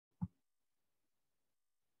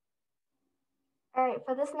All right,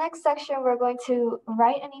 for this next section, we're going to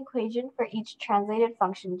write an equation for each translated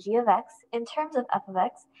function g of x in terms of f of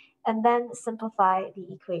x, and then simplify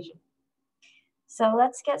the equation. So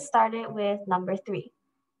let's get started with number 3.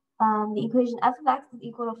 The equation f of x is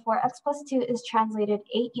equal to 4x plus 2 is translated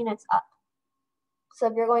 8 units up. So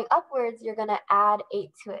if you're going upwards, you're going to add 8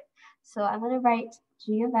 to it. So I'm going to write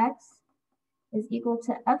g of x is equal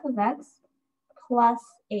to f of x plus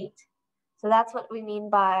 8. So that's what we mean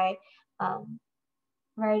by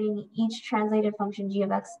writing each translated function g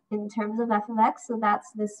of x in terms of f of x. So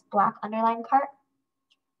that's this black underlined part.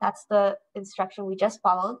 That's the instruction we just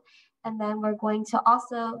followed. And then we're going to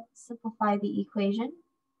also simplify the equation.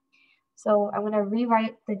 So I'm going to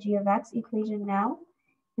rewrite the g of x equation now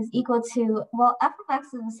is equal to, well, f of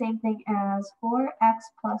x is the same thing as 4x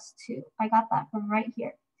plus 2. I got that from right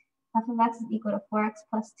here. F of x is equal to 4x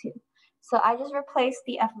plus 2. So I just replaced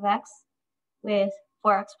the f of x with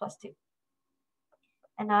 4x plus 2.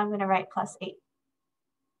 And now I'm going to write plus 8.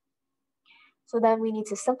 So then we need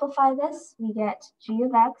to simplify this. We get g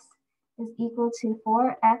of x is equal to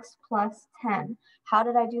 4x plus 10. How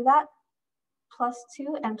did I do that? Plus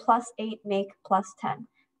 2 and plus 8 make plus 10.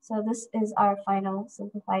 So this is our final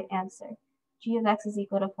simplified answer. G of x is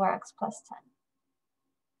equal to 4x plus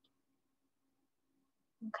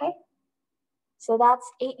 10. Okay? So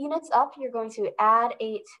that's 8 units up. You're going to add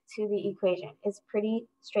 8 to the equation. It's pretty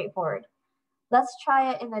straightforward. Let's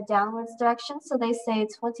try it in the downwards direction. So they say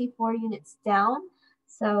 24 units down.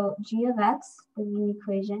 So g of x, the new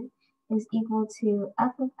equation, is equal to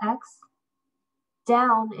f of x.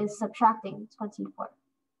 Down is subtracting 24.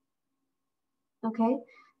 Okay,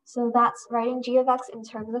 so that's writing g of x in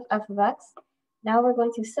terms of f of x. Now we're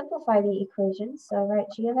going to simplify the equation. So write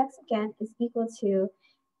g of x again is equal to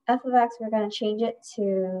f of x. We're going to change it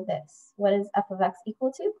to this. What is f of x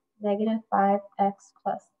equal to? Negative 5x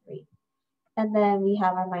plus 3. And then we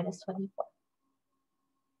have our minus 24.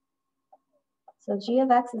 So g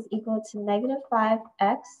of x is equal to negative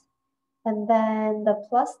 5x. And then the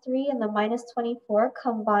plus 3 and the minus 24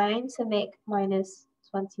 combine to make minus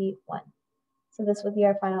 21. So this would be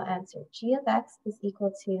our final answer. G of x is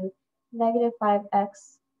equal to negative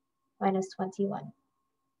 5x minus 21.